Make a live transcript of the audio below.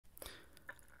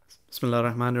Bismillah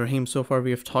ar-Rahman ar-Rahim. So far we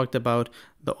have talked about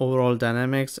the overall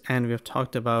dynamics, and we have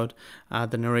talked about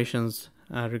the narrations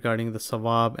regarding the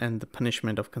sawab and the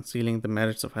punishment of concealing the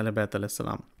merits of Ahl-e-Bait alayhi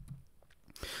salam.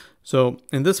 So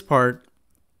in this part,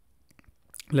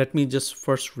 let me just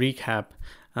first recap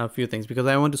a few things, because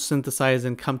I want to synthesize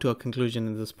and come to a conclusion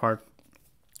in this part.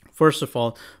 First of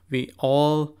all, we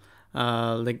all,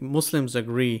 like Muslims,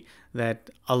 agree that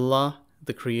Allah,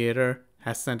 the Creator,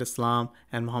 has sent Islam,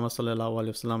 and Muhammad sallallahu alaihi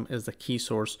wasallam is the key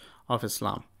source of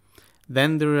Islam.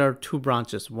 Then there are two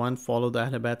branches. One follow the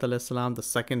Ahl-e-Bait alayhi salam. The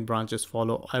second branches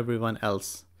follow everyone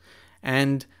else.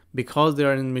 And because they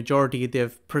are in majority, they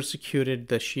have persecuted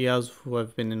the Shias who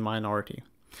have been in minority.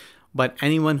 But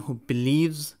anyone who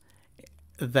believes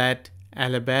that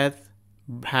Ahl-e-Bait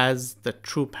has the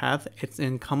true path, it's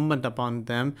incumbent upon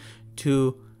them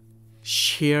to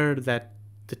share the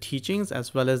teachings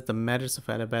as well as the merits of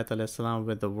Ahl-e-Bait alayhi salam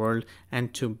with the world,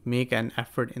 and to make an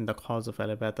effort in the cause of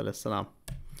Ahl-e-Bait alayhi salam.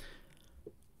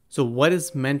 So what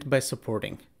is meant by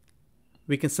supporting?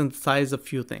 We can synthesize a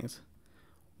few things.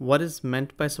 What is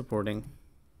meant by supporting?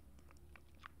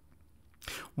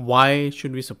 Why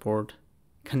should we support?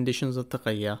 Conditions of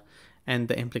Taqayyah and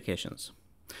the implications.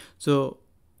 So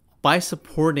by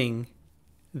supporting,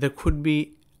 there could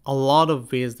be a lot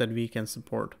of ways that we can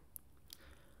support.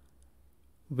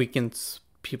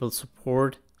 People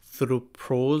support through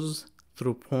prose,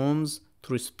 through poems,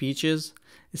 through speeches,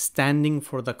 standing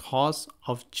for the cause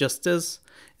of justice,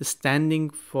 standing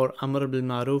for Amr bil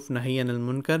Ma'ruf, Nahi anil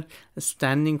Munkar,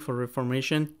 standing for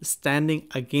reformation, standing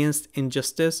against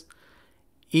injustice,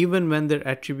 even when their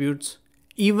attributes,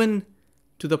 even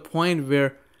to the point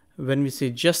where when we say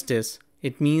justice,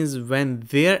 it means when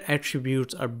their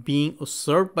attributes are being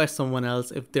usurped by someone else,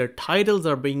 if their titles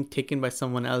are being taken by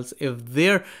someone else, if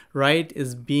their right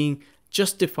is being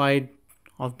justified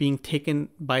of being taken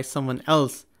by someone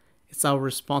else, it's our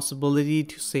responsibility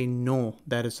to say no,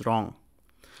 that is wrong.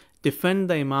 Defend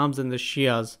the Imams and the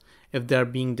Shias if they are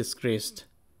being disgraced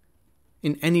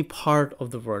in any part of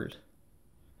the world.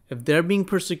 If they're being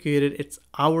persecuted, it's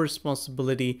our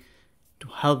responsibility to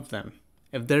help them.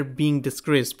 If they're being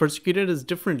disgraced, persecuted is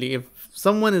differently. If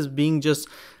someone is being just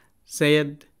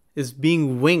said, is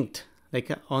being winked, like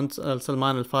on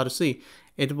Salman al-Farisi,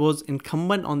 it was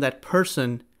incumbent on that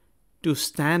person to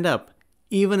stand up,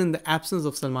 even in the absence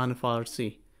of Salman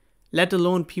al-Farisi, let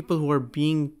alone people who are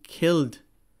being killed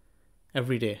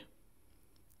every day.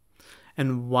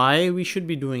 And why we should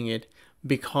be doing it?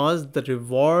 Because the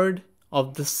reward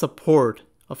of the support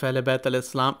of Ahl-e-Bait alayhi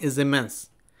salam is immense.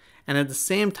 And at the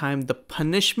same time, the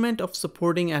punishment of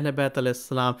supporting Ahl-e-Bait alayhi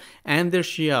salam and their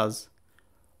Shias,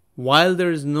 while there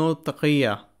is no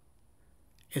Taqayyah,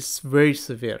 is very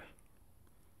severe.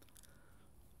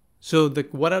 So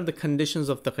what are the conditions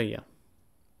of Taqayyah?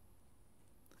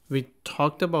 We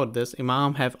talked about this.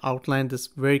 Imam have outlined this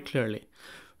very clearly.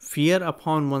 Fear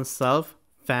upon oneself,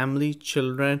 family,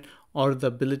 children, or the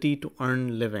ability to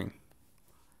earn living.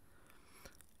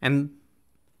 And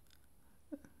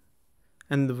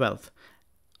the wealth.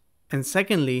 And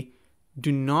secondly,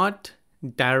 do not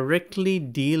directly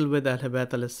deal with Ahl-e-Bait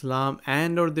alayhi salam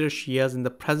and or their Shias in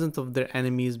the presence of their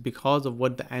enemies, because of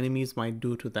what the enemies might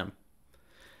do to them.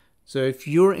 So if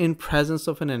you're in presence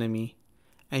of an enemy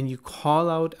and you call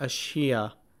out a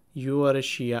Shia, you are a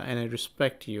Shia and I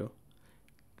respect you,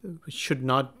 we should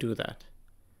not do that.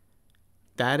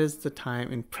 That is the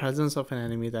time in presence of an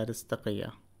enemy, that is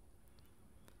Taqayyah.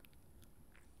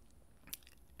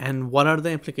 And what are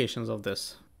the implications of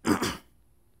this?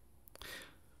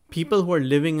 People who are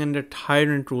living under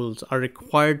tyrant rules are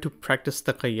required to practice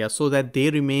Taqayyah so that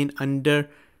they remain under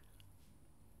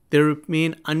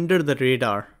the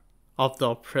radar of the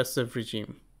oppressive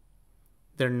regime.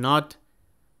 They're not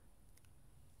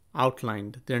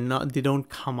outlined. They don't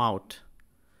come out.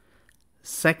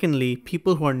 Secondly,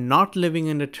 people who are not living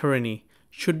under tyranny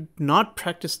should not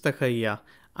practice Taqayyah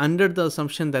under the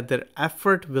assumption that their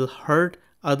effort will hurt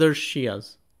other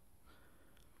Shias.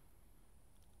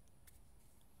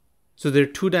 So there are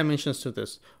two dimensions to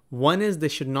this. One is they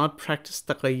should not practice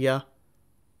Taqayyah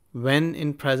when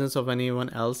in presence of anyone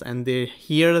else and they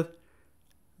hear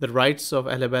the rights of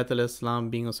Ahl-e-Bait alayhi salam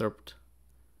being usurped,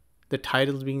 the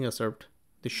titles being usurped.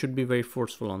 They should be very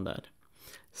forceful on that.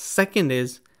 Second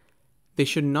is, they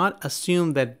should not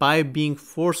assume that by being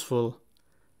forceful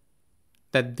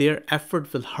that their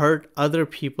effort will hurt other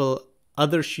people,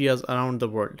 other Shias around the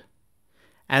world,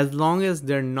 as long as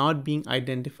they're not being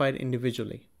identified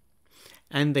individually.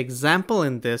 And the example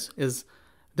in this is,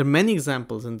 there are many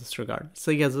examples in this regard.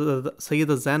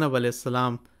 Sayyidah Zainab alayhi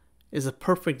salam is a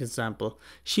perfect example.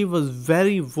 She was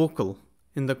very vocal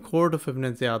in the court of Ibn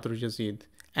Ziyad al-Yazid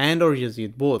and or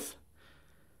Yazid, both,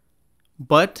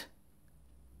 but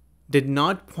did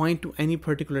not point to any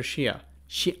particular Shia.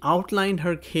 She outlined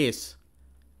her case,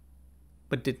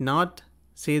 but did not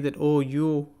say that, oh,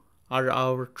 you are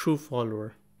our true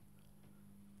follower.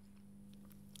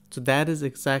 So that is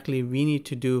exactly we need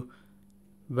to do.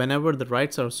 Whenever the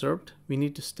rights are usurped, we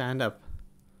need to stand up.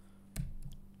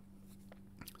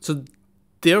 So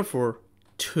therefore,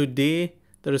 today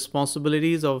the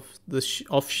responsibilities of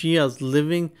Shias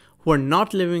living who are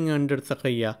not living under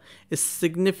Taqayyah is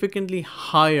significantly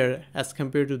higher as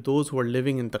compared to those who are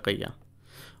living in Taqayyah.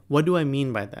 What do I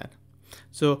mean by that?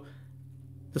 So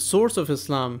the source of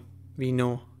Islam we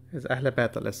know is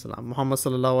Ahl-e-Bait alayhi salam, Muhammad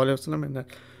sallallahu alayhi wasallam,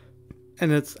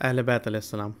 and it's Ahl-e-Bait alayhi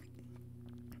salam.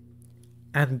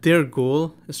 And their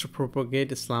goal is to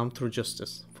propagate Islam through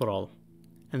justice for all.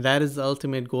 And that is the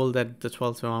ultimate goal that the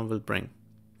 12th Imam will bring.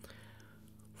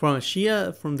 From the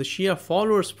Shia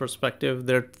followers' perspective,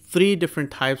 there are three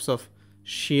different types of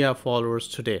Shia followers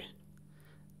today.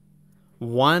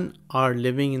 One are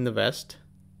living in the West,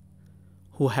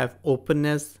 who have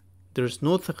openness. There is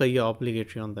no Taqayyah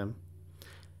obligatory on them.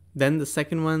 Then the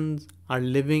second ones are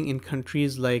living in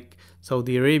countries like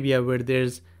Saudi Arabia, where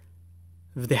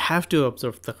they have to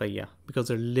observe Taqayyah because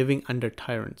they're living under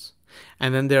tyrants.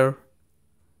 And then there are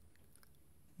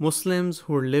Muslims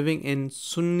who are living in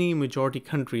Sunni majority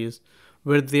countries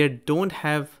where they're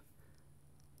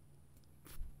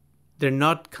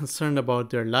not concerned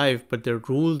about their life, but their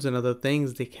rules and other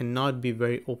things, they cannot be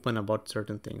very open about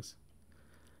certain things.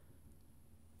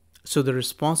 So the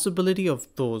responsibility of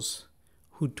those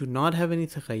who do not have any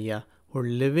Taqayyah, who are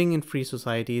living in free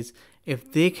societies,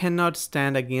 if they cannot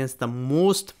stand against the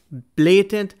most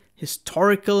blatant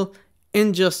historical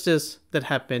injustice that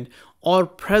happened or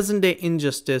present day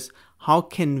injustice, how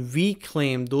can we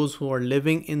claim, those who are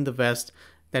living in the West,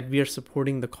 that we are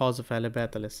supporting the cause of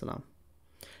Ahl-e-Bait alayhi salam?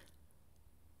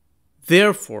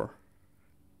 Therefore,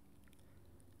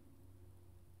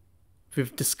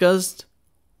 we've discussed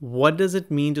what does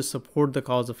it mean to support the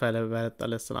cause of Ahl-e-Bait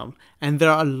alayhi salam, and there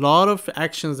are a lot of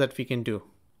actions that we can do,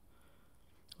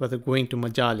 whether going to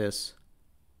majalis,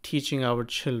 teaching our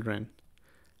children,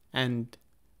 and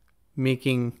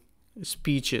making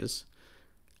speeches,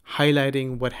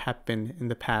 highlighting what happened in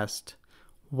the past,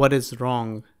 what is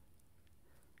wrong,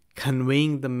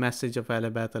 conveying the message of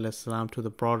Ahl-e-Bait alayhi salam to the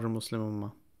broader Muslim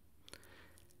Ummah.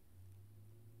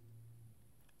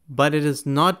 But it is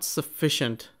not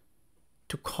sufficient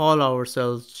to call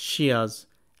ourselves Shias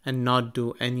and not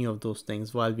do any of those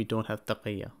things while we don't have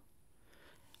Taqayyah.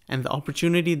 And the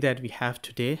opportunity that we have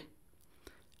today,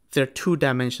 there are two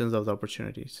dimensions of the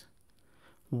opportunities.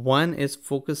 One is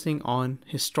focusing on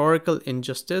historical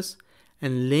injustice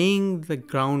and laying the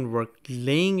groundwork,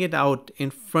 laying it out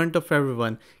in front of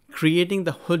everyone, creating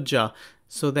the hujjah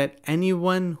so that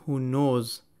anyone who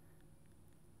knows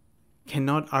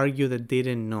cannot argue that they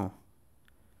didn't know.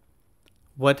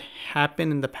 What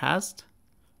happened in the past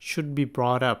should be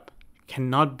brought up,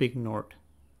 cannot be ignored,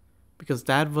 because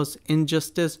that was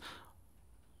injustice.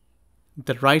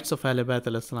 The rights of Ahl-e-Bait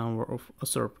alayhi salam were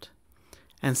usurped.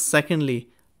 And secondly,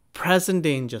 present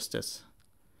day injustice,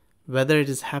 whether it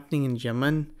is happening in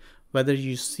Yemen, whether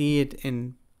you see it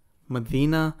in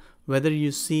Medina, whether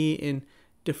you see in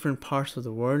different parts of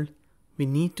the world, we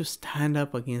need to stand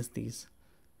up against these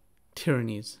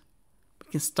tyrannies.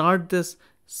 We can start this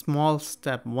small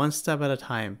step, one step at a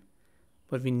time,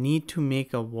 but we need to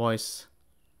make a voice.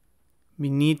 We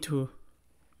need to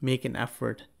make an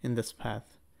effort in this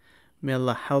path. May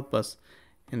Allah help us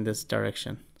in this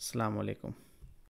direction. Assalamu alaikum.